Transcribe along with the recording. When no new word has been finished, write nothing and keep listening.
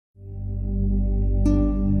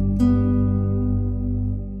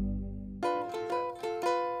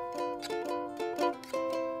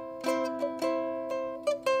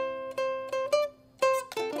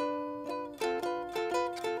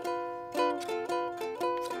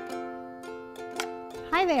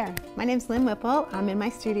Hi there, my name's Lynn Whipple. I'm in my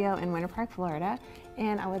studio in Winter Park, Florida,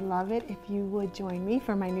 and I would love it if you would join me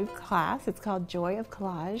for my new class. It's called Joy of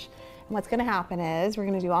Collage. And what's going to happen is we're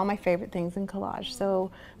going to do all my favorite things in collage.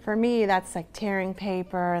 So for me, that's like tearing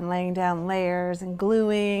paper and laying down layers and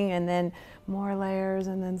gluing, and then more layers,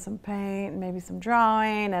 and then some paint, and maybe some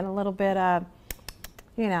drawing, and a little bit of,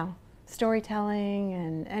 you know, storytelling.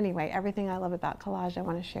 And anyway, everything I love about collage I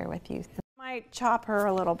want to share with you. I might chop her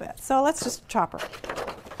a little bit. So let's just chop her.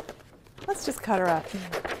 Let's just cut her up.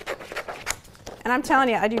 And I'm telling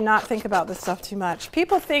you, I do not think about this stuff too much.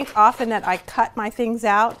 People think often that I cut my things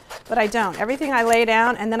out, but I don't. Everything I lay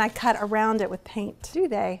down and then I cut around it with paint. Do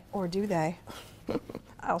they? Or do they?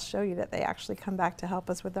 I'll show you that they actually come back to help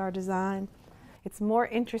us with our design. It's more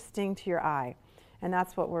interesting to your eye, and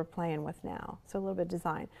that's what we're playing with now. So a little bit of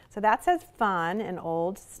design. So that says fun in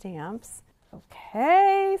old stamps.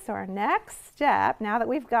 Okay, so our next step, now that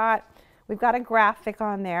we've got a graphic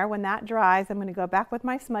on there. When that dries, I'm going to go back with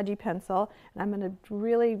my smudgy pencil, and I'm going to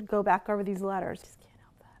really go back over these letters. Just can't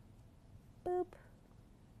help that.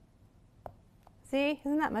 Boop. See,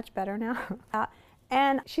 isn't that much better now?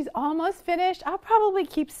 And she's almost finished. I'll probably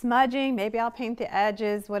keep smudging. Maybe I'll paint the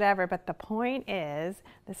edges, whatever. But the point is,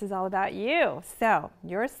 this is all about you. So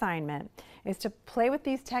your assignment is to play with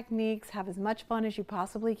these techniques, have as much fun as you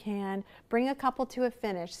possibly can, bring a couple to a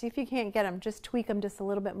finish. See if you can't get them. Just tweak them just a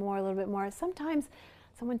little bit more, a little bit more. Sometimes,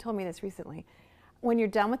 someone told me this recently, when you're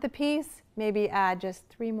done with the piece, maybe add just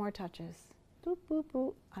 3 more touches. Boop, boop,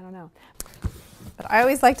 boop. I don't know. But I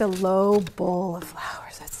always liked a low bowl of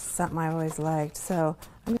flowers. That's something I always liked. So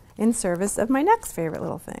I'm in service of my next favorite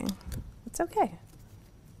little thing. It's okay.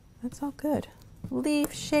 That's all good.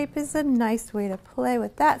 Leaf shape is a nice way to play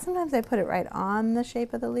with that. Sometimes I put it right on the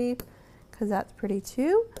shape of the leaf because that's pretty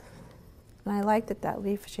too. And I like that that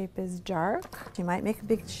leaf shape is dark. You might make a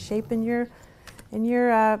big shape in your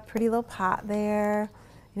pretty little pot there.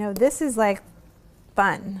 You know, this is like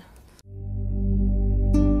fun.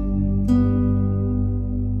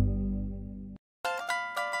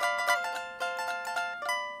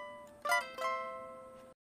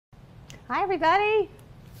 Hi everybody.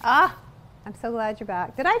 I'm so glad you're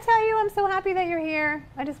back. Did I tell you I'm so happy that you're here?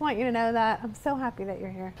 I just want you to know that. I'm so happy that you're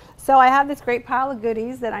here. So I have this great pile of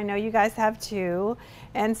goodies that I know you guys have too.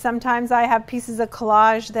 And sometimes I have pieces of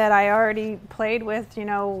collage that I already played with, you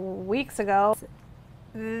know, weeks ago.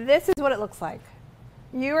 This is what it looks like.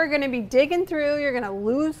 You are going to be digging through, you're going to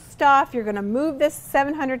lose stuff, you're going to move this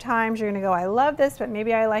 700 times, you're going to go, I love this, but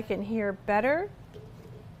maybe I like it in here better.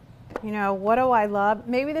 You know, what do I love?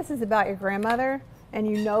 Maybe this is about your grandmother, and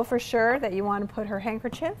you know for sure that you want to put her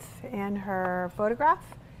handkerchief and her photograph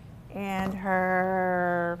and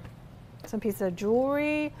her some piece of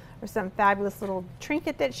jewelry or some fabulous little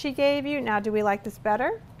trinket that she gave you. Now, do we like this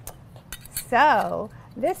better? So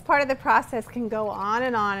this part of the process can go on,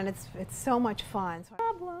 and it's so much fun. So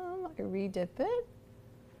I redip it.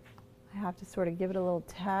 I have to sort of give it a little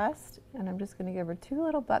test, and I'm just going to give her 2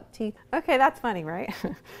 little buck teeth. Okay, that's funny, right?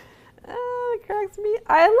 It cracks me.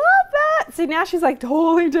 I love that. See, now she's like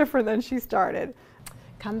totally different than she started.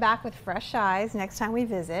 Come back with fresh eyes next time we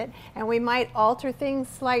visit, and we might alter things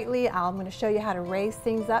slightly. I'm going to show you how to raise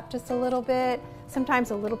things up just a little bit.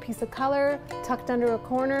 Sometimes a little piece of color tucked under a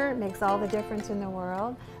corner makes all the difference in the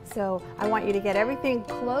world. So I want you to get everything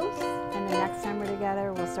close, and the next time we're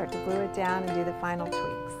together, we'll start to glue it down and do the final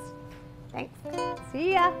tweaks. Thanks.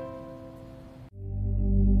 See ya.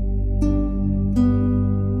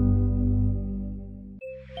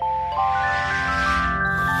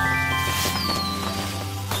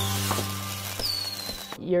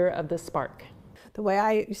 Year of the spark. The way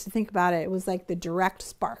I used to think about it, it was like the direct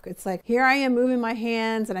spark. It's like, here I am moving my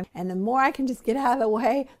hands, and the more I can just get out of the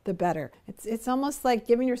way, the better. It's almost like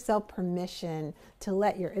giving yourself permission to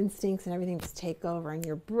let your instincts and everything just take over, and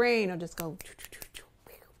your brain will just go.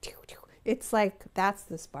 It's like, that's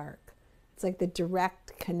the spark. It's like the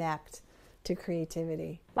direct connect to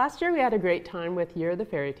creativity. Last year we had a great time with Year of the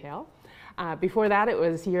Fairy Tale. Before that it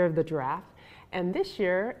was Year of the Giraffe. And this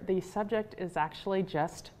year, the subject is actually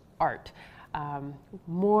just art.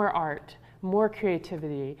 More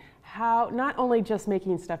creativity. How, not only just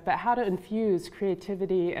making stuff, but how to infuse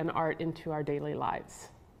creativity and art into our daily lives.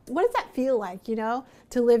 What does that feel like, you know,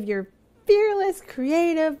 to live your fearless,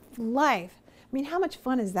 creative life? I mean, how much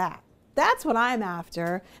fun is that? That's what I'm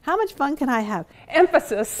after. How much fun can I have?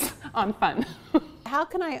 Emphasis on fun. How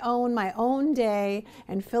can I own my own day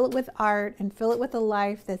and fill it with art and fill it with a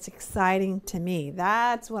life that's exciting to me?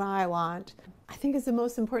 That's what I want. I think it's the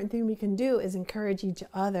most important thing we can do is encourage each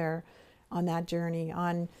other on that journey,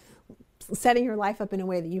 on setting your life up in a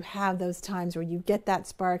way that you have those times where you get that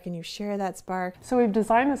spark and you share that spark. So we've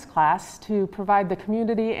designed this class to provide the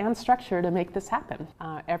community and structure to make this happen.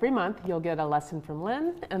 Every month you'll get a lesson from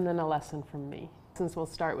Lynn and then a lesson from me. Since we'll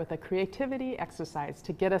start with a creativity exercise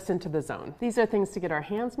to get us into the zone. These are things to get our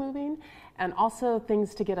hands moving and also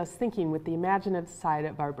things to get us thinking with the imaginative side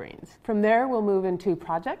of our brains. From there we'll move into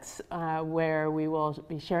projects where we will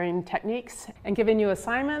be sharing techniques and giving you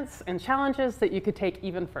assignments and challenges that you could take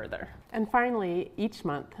even further. And finally, each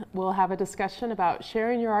month we'll have a discussion about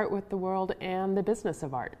sharing your art with the world and the business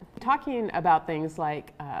of art. Talking about things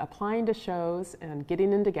like applying to shows and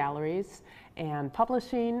getting into galleries and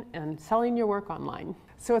publishing and selling your work online.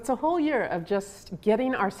 So it's a whole year of just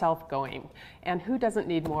getting ourselves going. And who doesn't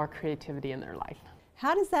need more creativity in their life?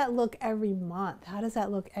 How does that look every month? How does that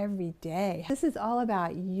look every day? This is all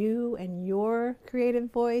about you and your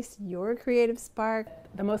creative voice, your creative spark.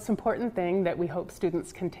 The most important thing that we hope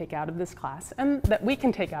students can take out of this class, and that we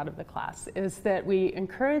can take out of the class, is that we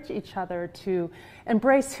encourage each other to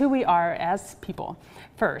embrace who we are as people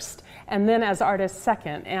first, and then as artists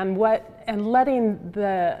second, and letting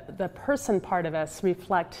the person part of us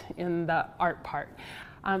reflect in the art part.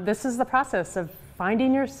 This is the process of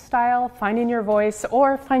finding your style, finding your voice,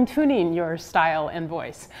 or fine-tuning your style and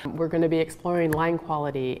voice. We're going to be exploring line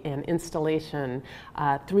quality and installation,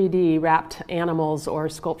 3D wrapped animals or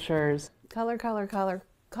sculptures. Color, color, color,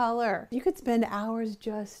 color. You could spend hours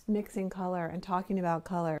just mixing color and talking about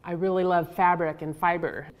color. I really love fabric and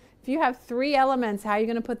fiber. If you have 3 elements, how are you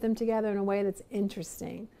going to put them together in a way that's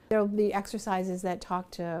interesting? There will be exercises that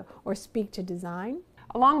talk to or speak to design.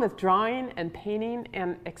 Along with drawing and painting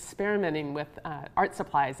and experimenting with art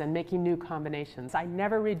supplies and making new combinations. I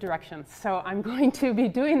never read directions, so I'm going to be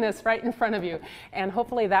doing this right in front of you. And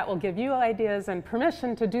hopefully that will give you ideas and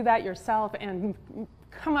permission to do that yourself and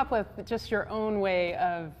come up with just your own way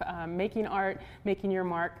of making art, making your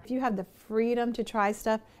mark. If you have the freedom to try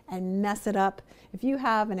stuff and mess it up, if you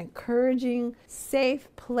have an encouraging,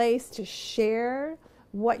 safe place to share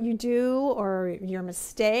what you do or your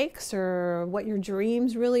mistakes or what your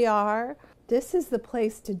dreams really are, this is the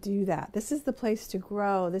place to do that. This is the place to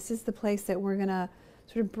grow. This is the place that we're going to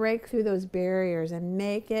sort of break through those barriers and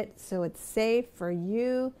make it so it's safe for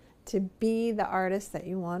you to be the artist that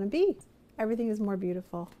you want to be. Everything is more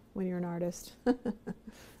beautiful when you're an artist,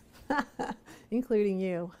 including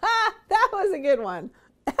you. Ah, that was a good one.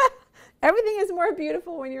 Everything is more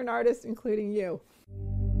beautiful when you're an artist, including you.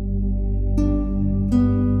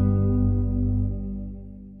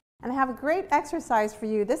 And I have a great exercise for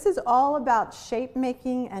you. This is all about shape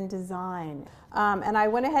making and design. And I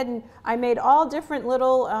went ahead and I made all different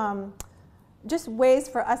little just ways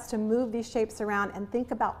for us to move these shapes around and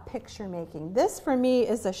think about picture making. This for me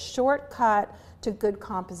is a shortcut to good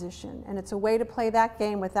composition, and it's a way to play that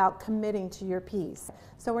game without committing to your piece.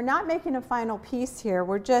 So we're not making a final piece here,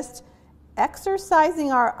 we're just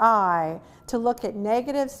exercising our eye to look at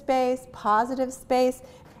negative space, positive space.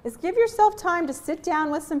 Is give yourself time to sit down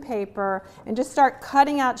with some paper and just start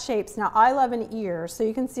cutting out shapes. Now I love an ear, so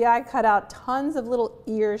you can see I cut out tons of little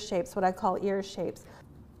ear shapes, what I call ear shapes.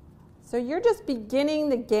 So you're just beginning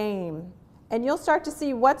the game, and you'll start to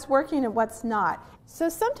see what's working and what's not. So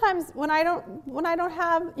sometimes when I don't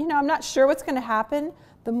have, I'm not sure what's going to happen,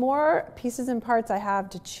 the more pieces and parts I have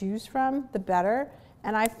to choose from, the better.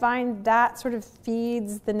 And I find that sort of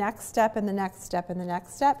feeds the next step and the next step and the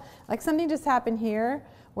next step. Like something just happened here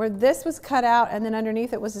where this was cut out and then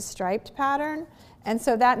underneath it was a striped pattern. And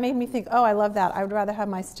so that made me think, oh, I love that. I would rather have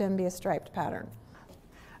my stem be a striped pattern.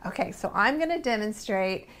 Okay, so I'm going to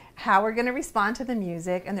demonstrate how we're going to respond to the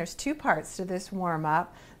music, and there's 2 parts to this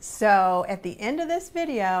warm-up. So at the end of this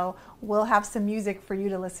video, we'll have some music for you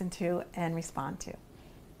to listen to and respond to.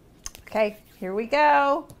 Okay, here we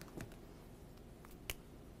go.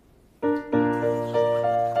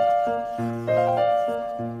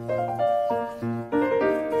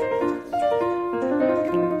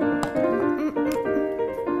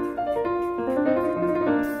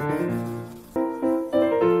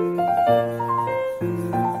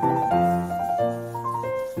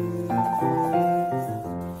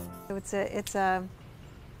 It's a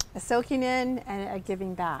soaking in and a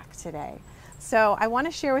giving back today. So I want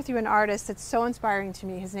to share with you an artist that's so inspiring to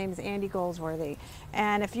me. His name is Andy Goldsworthy.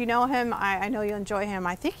 And if you know him, I know you'll enjoy him.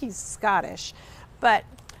 I think he's Scottish. But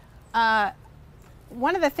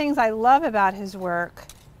one of the things I love about his work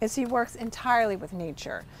is he works entirely with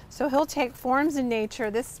nature. So he'll take forms in nature.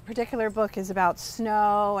 This particular book is about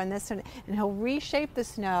snow and this, and he'll reshape the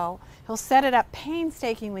snow. He'll set it up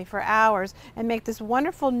painstakingly for hours and make this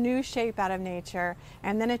wonderful new shape out of nature,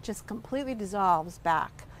 and then it just completely dissolves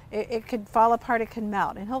back It could fall apart, it could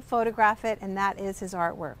melt, and he'll photograph it, and that is his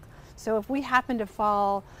artwork. So if we happen to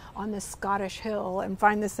fall on this Scottish hill and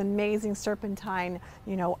find this amazing serpentine,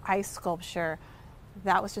 ice sculpture,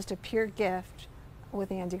 that was just a pure gift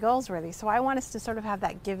with Andy Goldsworthy. So I want us to sort of have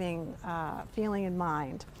that giving feeling in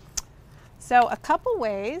mind. So a couple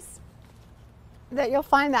ways that you'll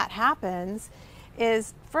find that happens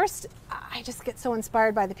is, first, I just get so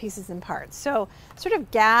inspired by the pieces and parts. So sort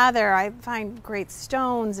of gather, I find great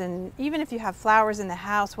stones, and even if you have flowers in the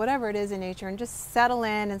house, whatever it is in nature, and just settle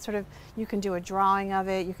in and sort of, you can do a drawing of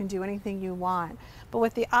it, you can do anything you want. But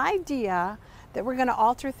with the idea that we're gonna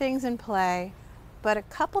alter things and play, but a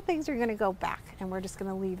couple things are gonna go back and we're just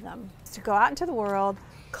gonna leave them. To go out into the world,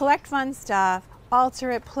 collect fun stuff,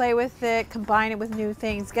 alter it, play with it, combine it with new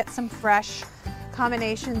things, get some fresh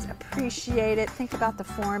combinations, appreciate it, think about the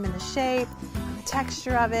form and the shape, the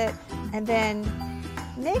texture of it, and then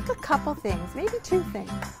make a couple things, maybe 2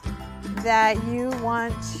 things, that you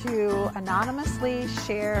want to anonymously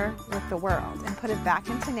share with the world and put it back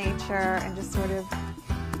into nature and just sort of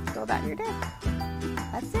go about your day.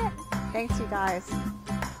 That's it. Thanks, you guys.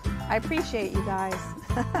 I appreciate you guys.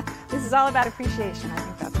 This is all about appreciation. I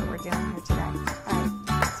think that's what we're doing here today. All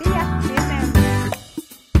right. See ya.